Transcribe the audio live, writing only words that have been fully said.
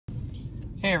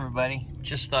Hey everybody,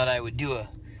 just thought I would do a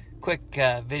quick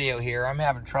video here. I'm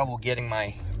having trouble getting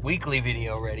my weekly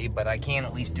video ready, but I can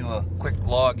at least do a quick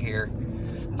vlog here.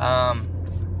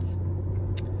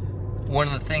 One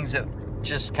of the things that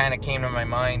just kind of came to my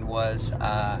mind was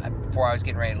before I was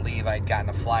getting ready to leave, I'd gotten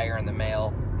a flyer in the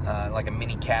mail, like a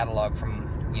mini catalog from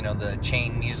the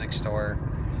chain music store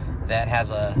that has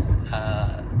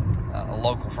a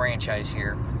local franchise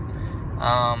here.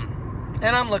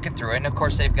 And I'm looking through it, and of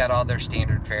course they've got all their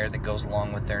standard fare that goes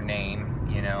along with their name,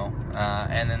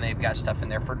 and then they've got stuff in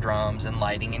there for drums and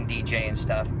lighting and DJ and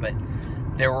stuff, but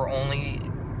there were only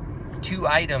 2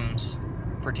 items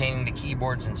pertaining to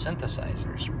keyboards and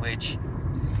synthesizers, which,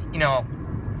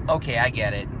 okay, I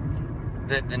get it.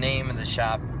 The name of the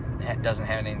shop doesn't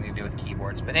have anything to do with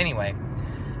keyboards, but anyway,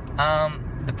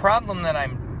 the problem that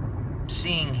I'm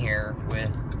seeing here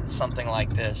with something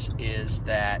like this is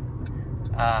that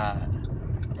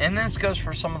and this goes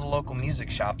for some of the local music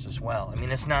shops as well. I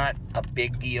mean, it's not a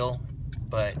big deal,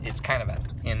 but it's kind of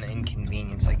an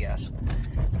inconvenience, I guess.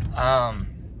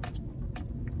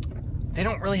 They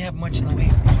don't really have much in the way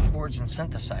of keyboards and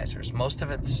synthesizers. Most of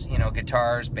it's,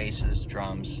 guitars, basses,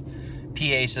 drums,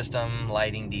 PA system,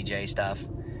 lighting, DJ stuff,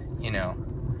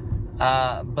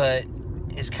 but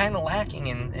it's kind of lacking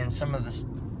in some of the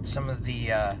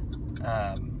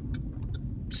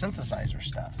synthesizer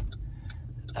stuff.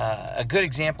 A good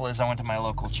example is I went to my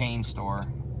local chain store,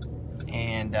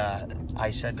 and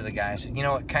I said to the guy, I said,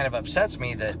 it kind of upsets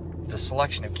me that the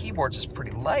selection of keyboards is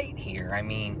pretty light here. I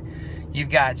mean, you've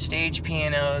got stage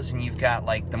pianos, and you've got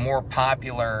like the more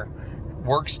popular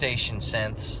workstation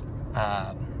synths,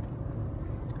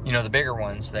 the bigger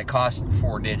ones that cost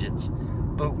 4 digits.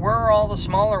 But where are all the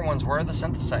smaller ones? Where are the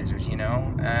synthesizers,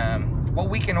 Well,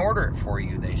 we can order it for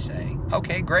you, they say.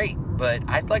 Okay, great, but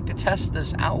I'd like to test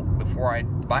this out before I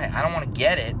buy it. I don't want to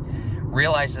get it,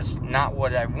 realize it's not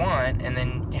what I want, and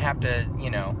then have to,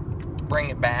 bring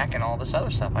it back and all this other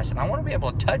stuff. I said, I want to be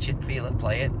able to touch it, feel it,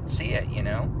 play it, see it,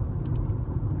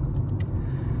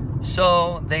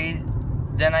 So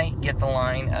then I get the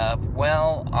line of,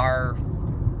 well,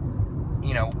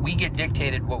 we get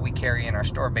dictated what we carry in our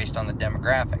store based on the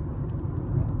demographic.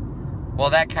 Well,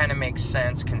 that kind of makes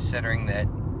sense, considering that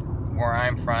where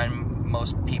I'm from,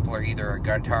 most people are either a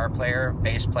guitar player,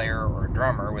 bass player, or a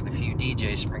drummer with a few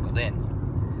DJs sprinkled in.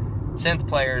 Synth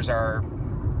players are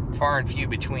far and few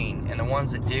between, and the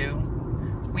ones that do,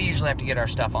 we usually have to get our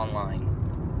stuff online.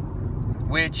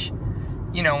 Which,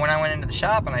 when I went into the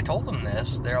shop and I told them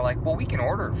this, they're like, well, we can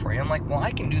order it for you. I'm like, well,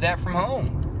 I can do that from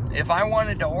home. If I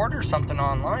wanted to order something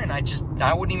online,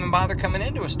 I wouldn't even bother coming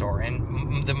into a store.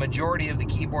 And the majority of the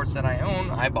keyboards that I own,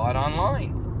 I bought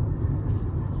online.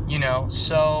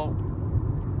 So,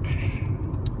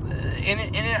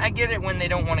 and I get it when they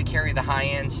don't want to carry the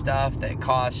high-end stuff that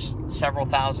costs several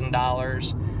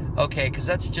 $1,000s. Okay, because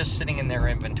that's just sitting in their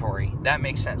inventory. That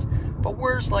makes sense. But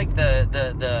where's like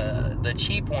the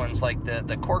cheap ones, like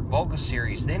the Cork Volca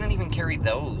series? They don't even carry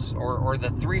those, or the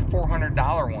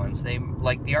 $300-400 ones. They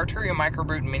like the Arturia Micro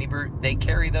Brute and Mini Brute. They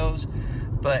carry those,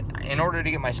 but in order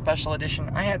to get my special edition,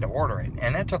 I had to order it,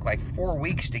 and that took like 4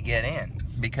 weeks to get in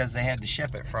because they had to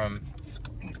ship it from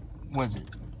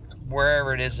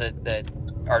wherever it is that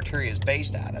Arturia is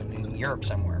based out of, in Europe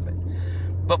somewhere.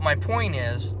 But my point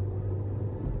is,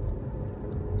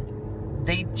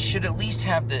 they should at least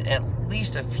have at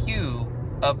least a few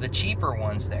of the cheaper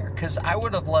ones there. Because I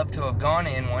would have loved to have gone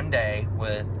in one day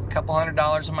with a couple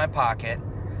 $100 in my pocket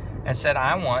and said,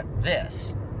 I want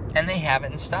this. And they have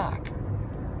it in stock.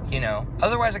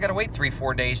 Otherwise I got to wait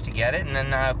 3-4 days to get it. And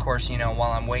then, of course,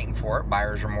 while I'm waiting for it,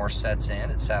 buyer's remorse sets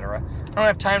in, etc. I don't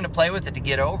have time to play with it to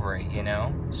get over it,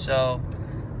 So,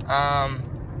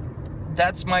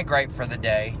 that's my gripe for the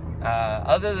day.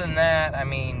 Other than that, I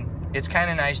mean, it's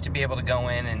kind of nice to be able to go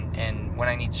in and when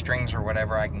I need strings or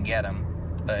whatever, I can get them.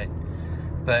 But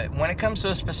when it comes to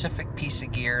a specific piece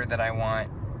of gear that I want,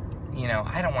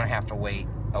 I don't want to have to wait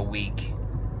a week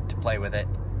to play with it.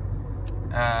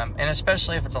 And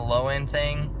especially if it's a low-end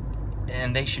thing,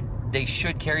 and they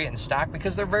should carry it in stock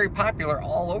because they're very popular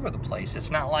all over the place.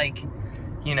 It's not like,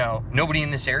 nobody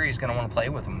in this area is going to want to play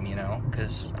with them,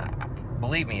 because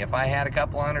believe me, if I had a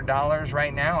couple $100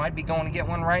 right now, I'd be going to get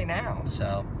one right now.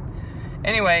 So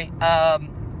anyway,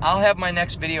 I'll have my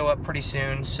next video up pretty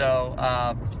soon,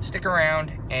 so stick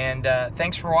around, and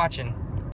thanks for watching.